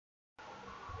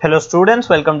Hello students,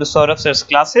 welcome to Saurabh Sir's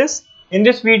classes. In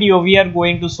this video, we are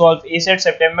going to solve ACET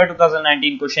September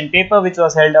 2019 question paper which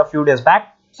was held a few days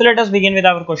back. So let us begin with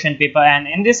our question paper, and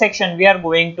in this section we are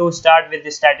going to start with the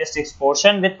statistics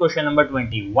portion with question number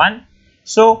 21.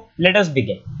 So let us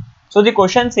begin. So the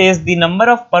question says the number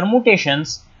of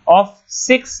permutations of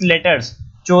 6 letters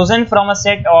chosen from a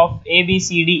set of A, B,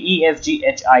 C, D, E, F, G,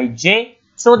 H, I, J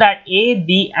so that A,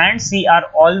 B and C are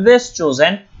always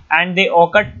chosen and they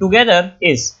occur together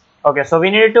is. Okay, so we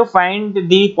needed to find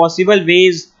the possible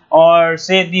ways, or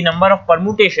say the number of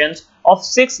permutations of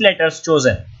 6 letters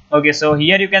chosen. Okay, so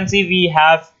here you can see we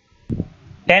have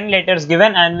 10 letters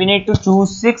given and we need to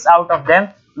choose 6 out of them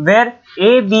where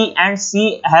A, B and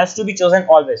C has to be chosen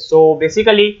always. So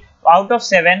basically out of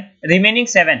 7, remaining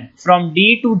 7 from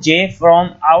D to J,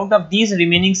 from out of these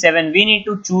remaining 7 we need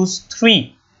to choose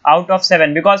 3 out of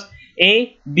 7, because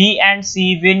A, B and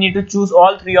C we need to choose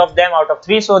all 3 of them out of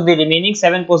 3. So the remaining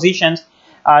 7 positions,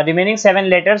 remaining 7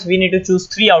 letters we need to choose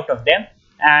 3 out of them.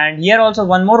 And here also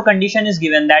one more condition is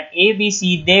given, that A, B,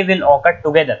 C they will occur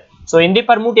together. So in the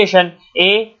permutation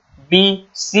A, B,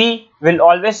 C will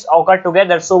always occur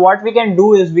together. So what we can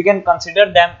do is we can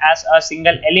consider them as a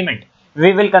single element.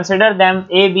 We will consider them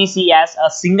A, B, C as a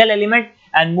single element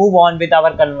and move on with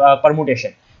our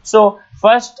permutation. So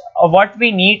first what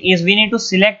we need is we need to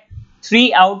select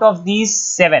 3 out of these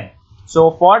 7.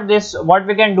 So for this what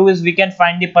we can do is we can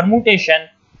find the permutation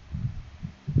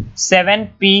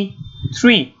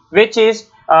 7p3, which is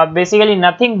basically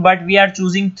nothing but we are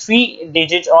choosing 3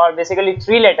 digits, or basically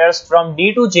 3 letters from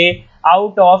D to J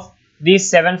out of these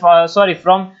 7,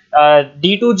 from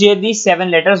D to J, these 7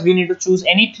 letters we need to choose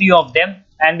any 3 of them,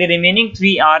 and the remaining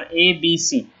 3 are A, B,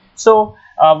 C. So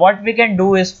what we can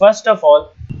do is, first of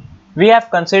all, we have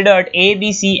considered A,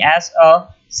 B, C as a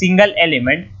single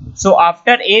element. So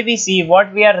after A, B, C,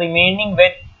 what we are remaining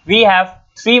with, we have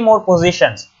 3 more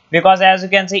positions, because as you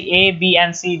can see A, B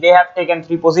and C they have taken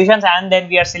 3 positions, and then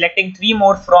we are selecting 3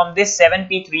 more from this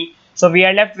 7p3. So we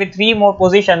are left with 3 more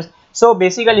positions. So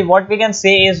basically what we can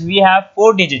say is we have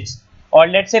 4 digits, or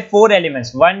let's say 4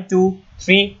 elements, 1, 2,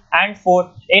 3 and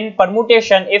 4. In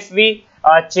permutation, if we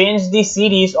change the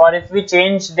series, or if we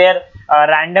change their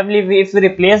randomly, if we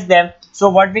replace them, so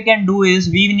what we can do is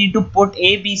we need to put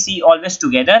A, B, C always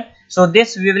together. So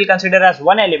this we will consider as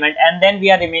one element, and then we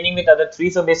are remaining with other 3.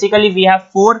 So basically we have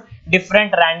 4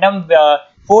 different random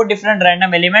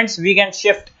elements we can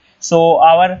shift. So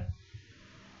our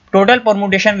total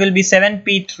permutation will be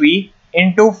 7p3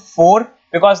 into 4,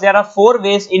 because there are 4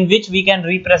 ways in which we can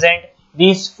represent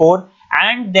these 4.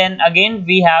 And then again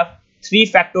we have 3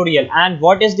 factorial. And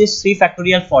what is this 3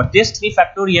 factorial for? This 3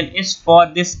 factorial is for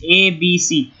this A, B,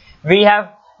 C. We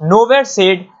have nowhere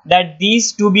said that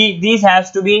these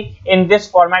has to be in this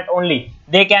format only.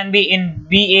 They can be in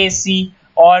BAC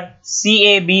or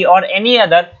CAB or any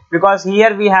other, because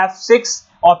here we have 6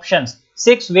 options,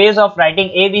 6 ways of writing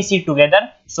ABC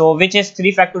together. So which is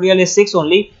 3 factorial is 6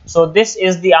 only. So this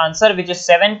is the answer, which is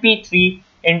 7p3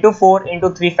 into 4 into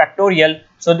 3 factorial.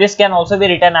 So this can also be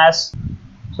written as,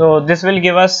 so this will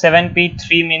give us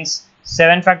 7p3 means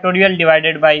 7 factorial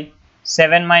divided by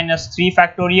 7 minus 3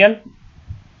 factorial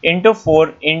into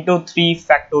 4 into 3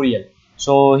 factorial.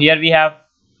 So here we have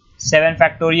 7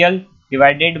 factorial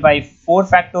divided by 4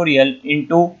 factorial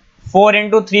into 4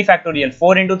 into 3 factorial.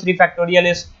 4 into 3 factorial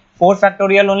is 4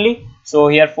 factorial only. So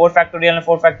here 4 factorial and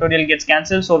 4 factorial gets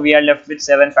cancelled. So we are left with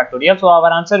 7 factorial. So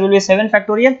our answer will be 7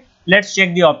 factorial. Let's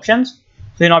check the options.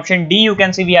 So in option D you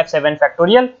can see we have 7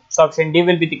 factorial. So option D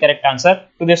will be the correct answer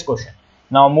to this question.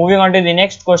 Now moving on to the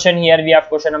next question, here we have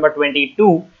question number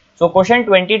 22. So question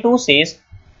 22 says,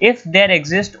 if there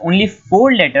exist only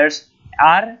 4 letters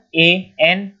R, A,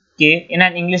 N, K in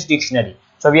an English dictionary.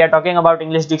 So we are talking about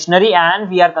English dictionary, and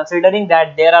we are considering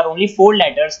that there are only 4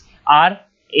 letters R,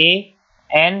 A,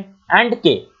 N and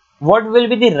K. What will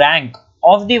be the rank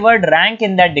of the word rank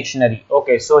in that dictionary?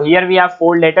 Okay, so here we have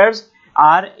 4 letters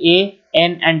R, A,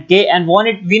 N and K, and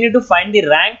we need to find the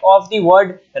rank of the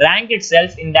word rank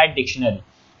itself in that dictionary.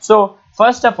 So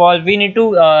first of all we need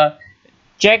to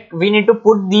we need to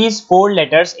put these 4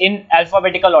 letters in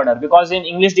alphabetical order, because in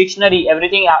English dictionary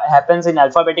everything happens in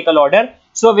alphabetical order.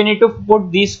 So we need to put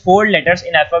these 4 letters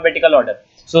in alphabetical order.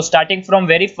 So starting from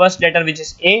very first letter, which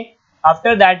is A,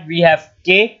 after that we have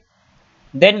K,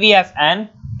 then we have N,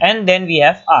 and then we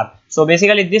have R. So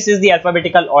basically this is the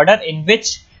alphabetical order in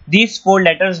which these 4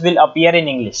 letters will appear in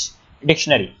English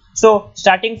dictionary. So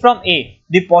starting from A,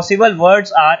 the possible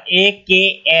words are A,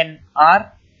 K, N,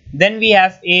 R. Then we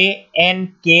have A,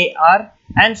 N, K, R,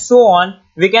 and so on.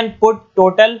 We can put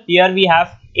total. Here we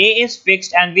have A is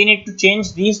fixed and we need to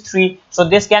change these 3. So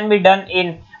this can be done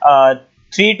in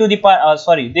 3 to the power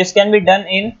this can be done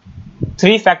in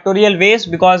 3 factorial ways,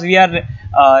 because we are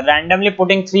randomly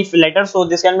putting 3 letters, so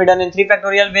this can be done in 3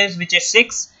 factorial ways, which is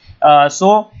 6.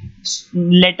 So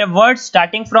letter words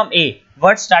starting from A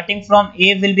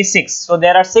will be 6, so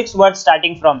there are 6 words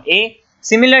starting from A.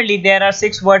 Similarly, there are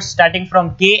 6 words starting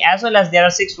from K, as well as there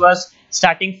are 6 words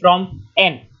starting from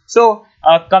N. So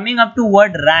coming up to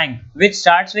word rank, which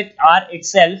starts with R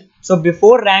itself. So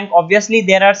before rank, obviously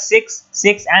there are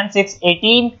 6 and 6,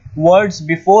 18 words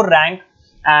before rank.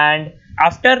 And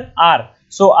after R,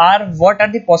 so R, what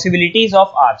are the possibilities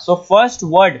of R? So first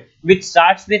word which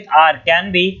starts with R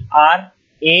can be R,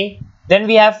 A, then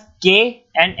we have K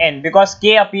and N, because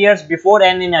K appears before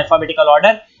N in alphabetical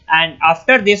order, and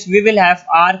after this we will have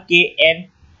R, K, N,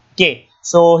 K.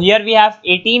 So here we have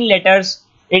 18 letters,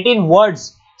 18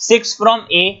 words, 6 from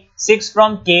A, 6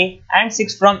 from K and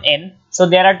 6 from N. So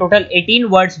there are total 18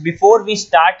 words before we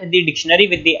start the dictionary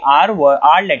with the R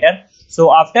letter.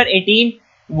 So after 18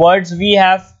 words we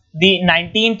have the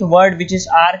 19th word, which is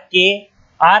R,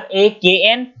 A, K,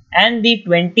 N, and the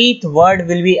 20th word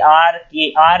will be R,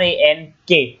 A, N,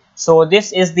 K. So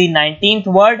this is the 19th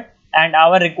word, and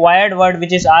our required word,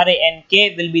 which is R, A, N,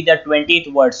 K, will be the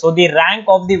 20th word. So the rank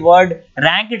of the word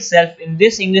rank itself in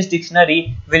this English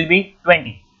dictionary will be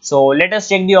 20. So let us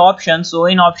check the options. So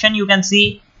in option you can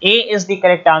see A is the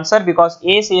correct answer, because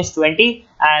A says 20,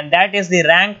 and that is the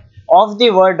rank of the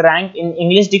word rank in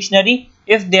English dictionary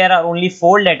if there are only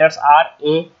 4 letters R,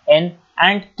 A, N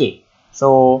and K.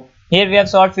 So here we have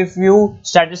solved a few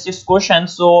statistics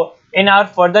questions. So in our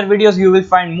further videos you will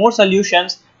find more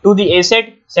solutions to the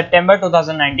ACET September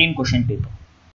 2019 question paper.